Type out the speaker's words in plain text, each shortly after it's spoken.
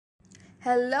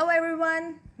Hello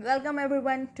everyone, welcome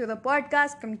everyone to the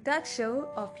podcast come talk show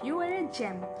of You Are a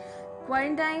Gem.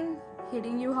 Quarantine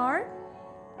hitting you hard?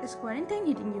 Is quarantine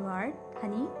hitting you hard,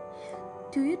 honey?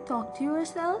 Do you talk to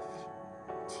yourself?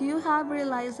 Do you have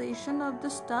realization of the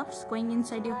stuffs going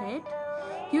inside your head?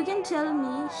 You can tell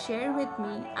me, share with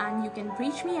me, and you can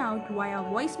reach me out via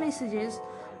voice messages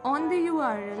on the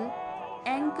URL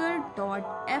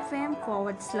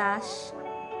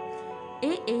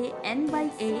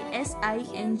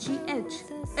anchor.fm/AANYASINGH.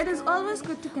 It is always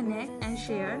good to connect and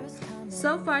share.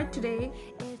 So far today,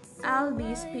 I'll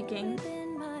be speaking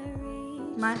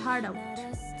my heart out.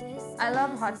 I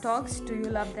love hot talks. Do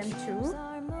you love them too?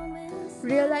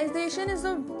 Realization is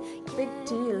a big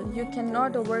deal. You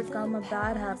cannot overcome a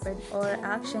bad habit or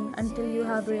action until you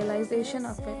have realization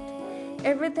of it.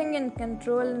 Everything in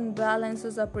control and balance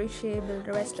is appreciable.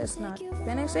 Rest is not.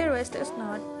 When I say rest is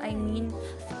not, I mean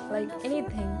like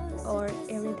anything or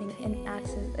everything in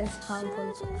excess is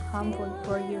harmful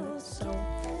for you. So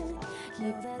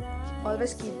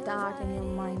always keep that in your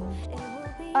mind.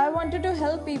 I wanted to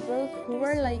help people who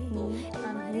are like me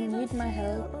and who need my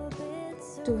help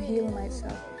to heal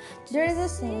myself. There is a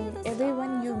saying,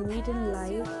 everyone you meet in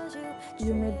life,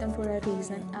 you meet them for a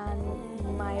reason, and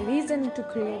my reason to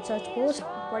create such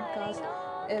podcast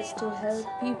is to help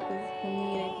people who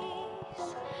need it.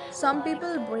 Some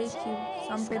people break you,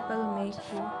 some people make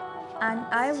you, and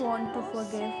I want to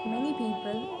forgive many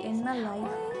people in my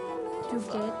life to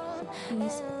get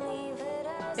peace.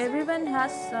 Everyone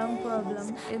has some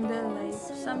problem in their life.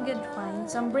 Some get fined,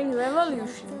 some bring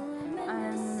revolution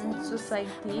and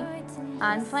society,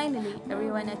 and finally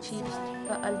everyone achieves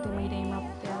the ultimate aim of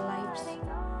their lives.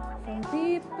 From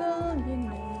people you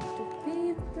know to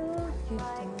people you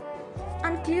don't.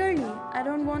 And clearly, I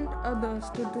don't want others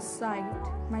to decide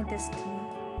my destiny.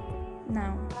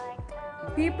 Now,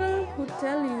 people who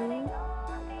tell you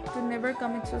to never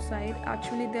commit suicide,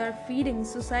 actually they are feeding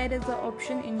suicide as an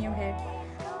option in your head.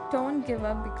 Don't give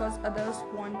up because others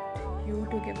want you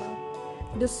to give up.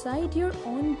 Decide your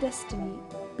own destiny.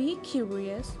 Be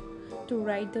curious to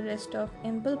write the rest of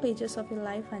ample pages of your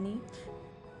life, honey.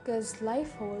 Because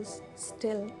life holds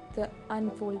still the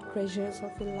unfold treasures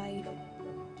of your life.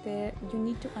 There, you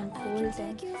need to unfold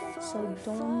them. So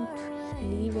don't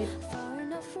leave it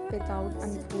without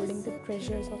unfolding the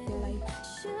treasures of your life.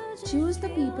 Choose the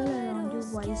people around you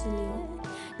wisely.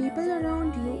 People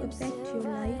around you affect your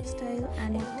lifestyle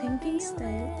and your thinking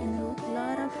style in a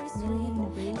lot of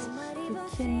million ways you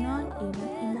cannot even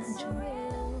imagine.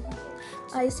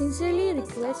 I sincerely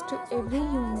request to every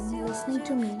human listening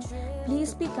to me,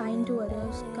 please be kind to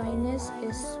others. Kindness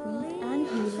is sweet and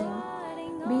healing.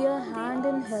 Be a hand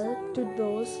and help to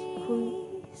those who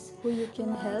you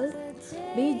can help.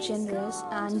 Be generous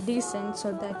and decent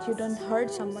so that you don't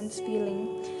hurt someone's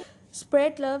feeling.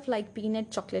 Spread love like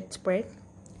peanut chocolate spread.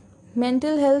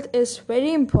 Mental health is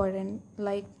very important.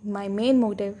 Like my main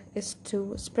motive is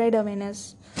to spread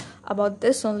awareness about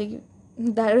this only.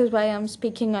 That is why I'm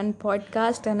speaking on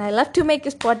podcast, and I love to make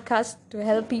this podcast to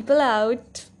help people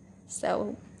out.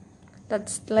 So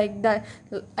that's like that.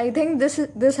 I think this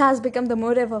has become the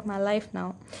motive of my life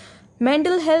now.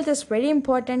 Mental health is very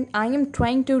important. I am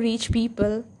trying to reach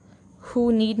people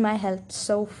who need my help.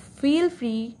 So feel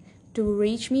free to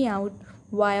reach me out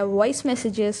via voice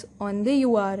messages on the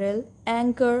URL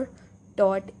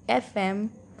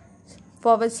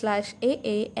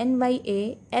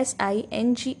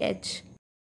anchor.fm/AANYASINGH.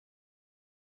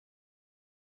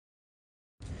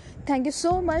 Thank you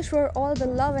so much for all the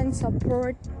love and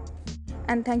support.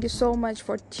 And thank you so much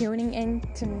for tuning in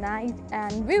tonight.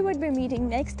 And we would be meeting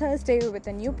next Thursday with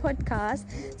a new podcast.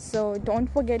 So don't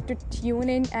forget to tune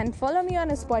in and follow me on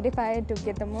Spotify to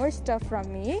get the more stuff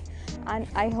from me. And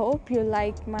I hope you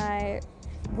like my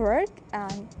work,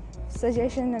 and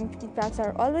suggestions and feedbacks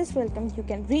are always welcome. You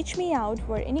can reach me out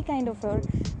for any kind of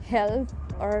help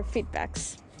or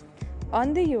feedbacks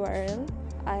on the URL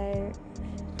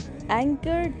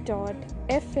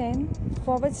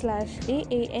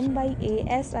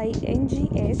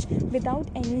anchor.fm/AANYASINGH without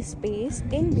any space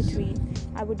in between.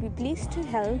 I would be pleased to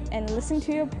help and listen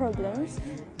to your problems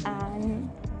and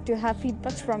to have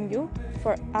feedbacks from you.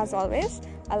 For as always,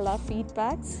 I love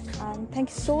feedbacks, and thank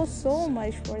you so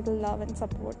much for the love and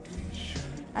support.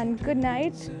 And good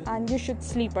night, and you should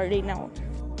sleep early now.